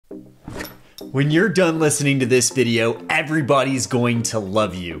When you're done listening to this video, everybody's going to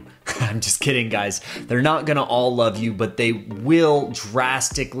love you. I'm just kidding, guys. They're not gonna all love you, but they will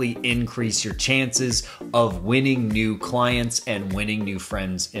drastically increase your chances of winning new clients and winning new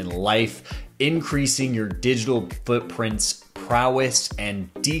friends in life, increasing your digital footprint's prowess and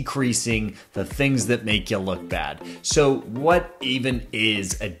decreasing the things that make you look bad. So what even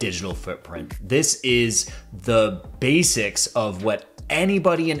is a digital footprint? This is the basics of what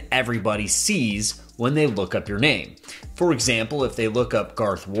anybody and everybody sees when they look up your name. For example, if they look up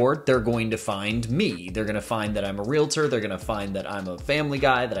Garth Ward, they're going to find me. They're going to find that I'm a realtor. They're going to find that I'm a family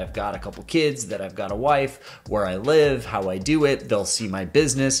guy, that I've got a couple kids, that I've got a wife, where I live, how I do it. They'll see my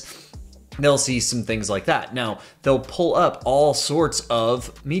business. They'll see some things like that. Now, they'll pull up all sorts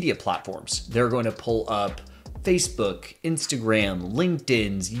of media platforms. They're going to pull up Facebook, Instagram,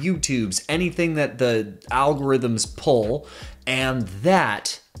 LinkedIn's, YouTube's, anything that the algorithms pull, and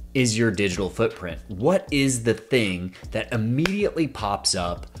that is your digital footprint. What is the thing that immediately pops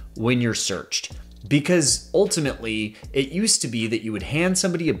up when you're searched? Because ultimately, it used to be that you would hand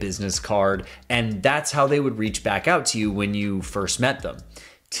somebody a business card and that's how they would reach back out to you when you first met them.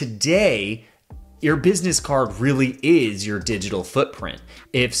 Today, your business card really is your digital footprint.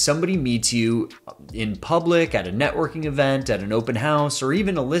 If somebody meets you in public, at a networking event, at an open house, or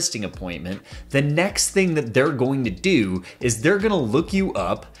even a listing appointment, the next thing that they're going to do is they're gonna look you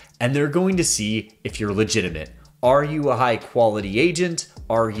up and they're going to see if you're legitimate. Are you a high quality agent?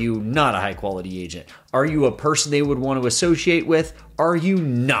 Are you not a high quality agent? Are you a person they would want to associate with? Are you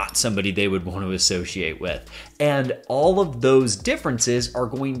not somebody they would want to associate with? And all of those differences are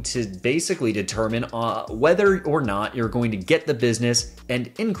going to basically determine whether or not you're going to get the business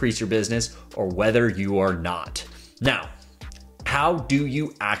and increase your business, or whether you are not. Now, how do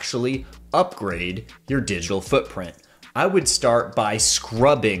you actually upgrade your digital footprint? I would start by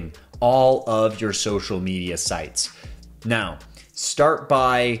scrubbing all of your social media sites. Now, start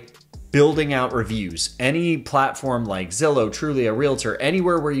by building out reviews. Any platform like Zillow, Trulia, Realtor,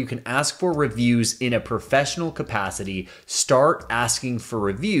 anywhere where you can ask for reviews in a professional capacity, start asking for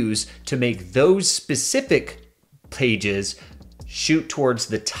reviews to make those specific pages shoot towards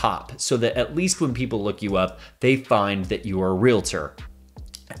the top so that at least when people look you up, they find that you are a realtor.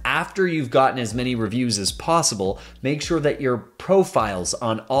 After you've gotten as many reviews as possible, make sure that your profiles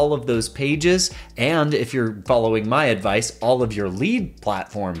on all of those pages, and if you're following my advice, all of your lead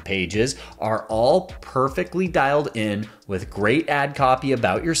platform pages are all perfectly dialed in with great ad copy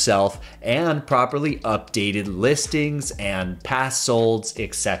about yourself and properly updated listings and past solds,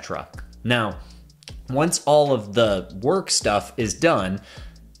 etc. Now, once all of the work stuff is done,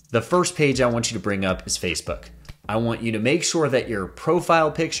 the first page I want you to bring up is Facebook. I want you to make sure that your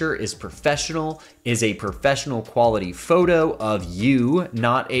profile picture is professional, is a professional quality photo of you,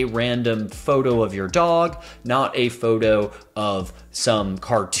 not a random photo of your dog, not a photo of some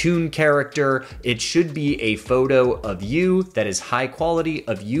cartoon character. It should be a photo of you that is high quality,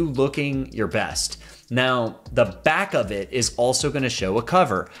 of you looking your best. Now, the back of it is also going to show a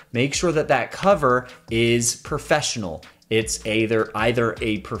cover. Make sure that that cover is professional. It's either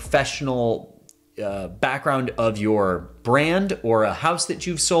a professional background of your brand or a house that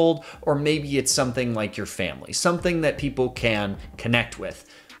you've sold, or maybe it's something like your family, something that people can connect with.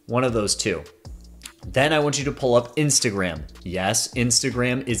 One of those two. Then I want you to pull up Instagram. Yes,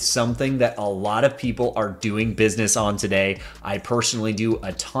 Instagram is something that a lot of people are doing business on today. I personally do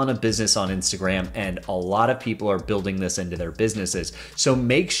a ton of business on Instagram, and a lot of people are building this into their businesses. So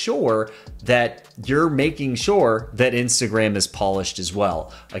make sure that you're making sure that Instagram is polished as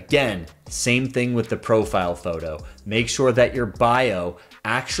well. Again, same thing with the profile photo. Make sure that your bio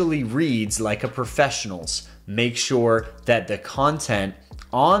actually reads like a professional's. Make sure that the content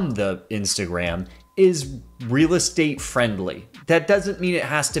on the Instagram is real estate friendly. That doesn't mean it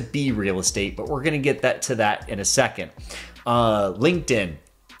has to be real estate, but we're going to get to that in a second. LinkedIn,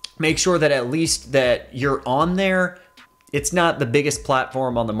 make sure that at least that you're on there. It's not the biggest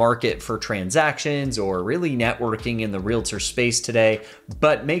platform on the market for transactions or really networking in the realtor space today,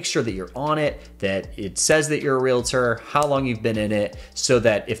 but make sure that you're on it, that it says that you're a realtor, how long you've been in it, so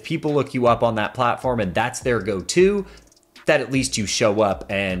that if people look you up on that platform and that's their go-to, that at least you show up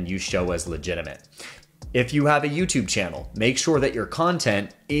and you show as legitimate. If you have a YouTube channel, make sure that your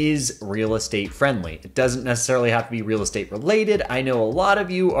content is real estate friendly. It doesn't necessarily have to be real estate related. I know a lot of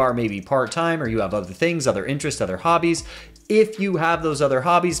you are maybe part-time or you have other things, other interests, other hobbies. If you have those other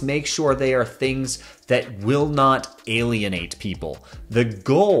hobbies, make sure they are things that will not alienate people. The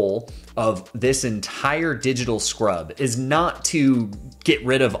goal of this entire digital scrub is not to get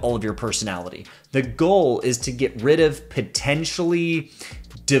rid of all of your personality. The goal is to get rid of potentially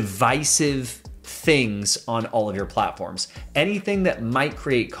divisive things on all of your platforms. Anything that might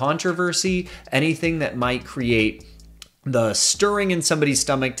create controversy, anything that might create the stirring in somebody's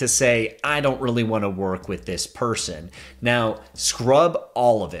stomach to say, I don't really want to work with this person. Now, scrub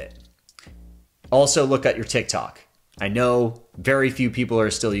all of it. Also, look at your TikTok. I know very few people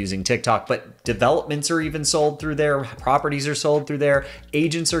are still using TikTok, but developments are even sold through there. Properties are sold through there.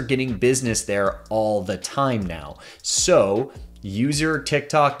 Agents are getting business there all the time now. So use your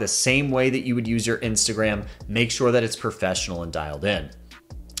TikTok the same way that you would use your Instagram. Make sure that it's professional and dialed in.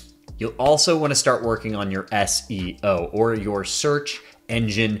 You'll also want to start working on your SEO, or your search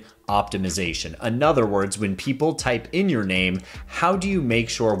engine optimization. In other words, when people type in your name, how do you make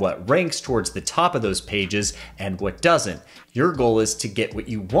sure what ranks towards the top of those pages and what doesn't? Your goal is to get what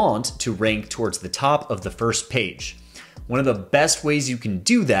you want to rank towards the top of the first page. One of the best ways you can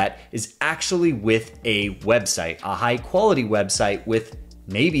do that is actually with a website, a high quality website with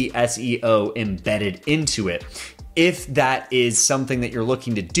maybe SEO embedded into it. If that is something that you're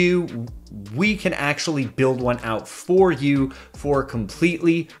looking to do, we can actually build one out for you for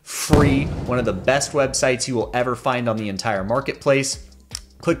completely free. One of the best websites you will ever find on the entire marketplace.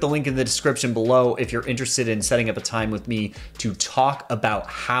 Click the link in the description below if you're interested in setting up a time with me to talk about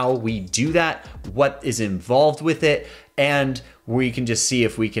how we do that, what is involved with it, and we can just see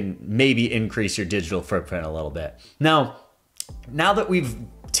if we can maybe increase your digital footprint a little bit. Now that we've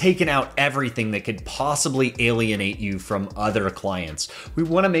taken out everything that could possibly alienate you from other clients, we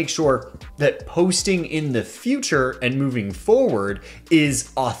want to make sure that posting in the future and moving forward is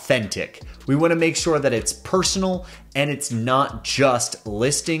authentic. We want to make sure that it's personal and it's not just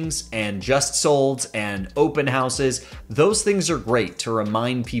listings and just solds and open houses. Those things are great to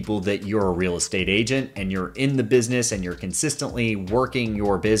remind people that you're a real estate agent and you're in the business and you're consistently working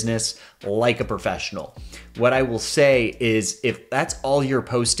your business like a professional. What I will say is, if that's all you're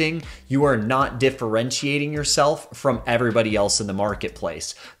posting, you are not differentiating yourself from everybody else in the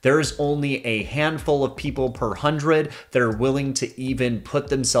marketplace. There's only a handful of people per 100 that are willing to even put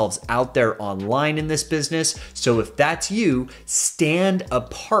themselves out there online in this business. So if that's you, stand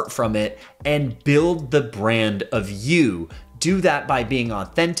apart from it and build the brand of you. Do that by being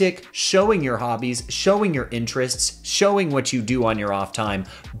authentic, showing your hobbies, showing your interests, showing what you do on your off time,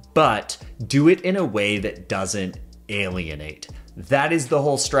 but do it in a way that doesn't alienate. That is the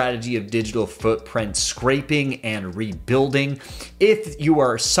whole strategy of digital footprint scraping and rebuilding. If you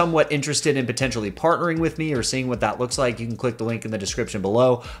are somewhat interested in potentially partnering with me or seeing what that looks like, you can click the link in the description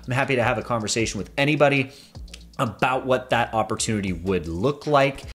below. I'm happy to have a conversation with anybody about what that opportunity would look like.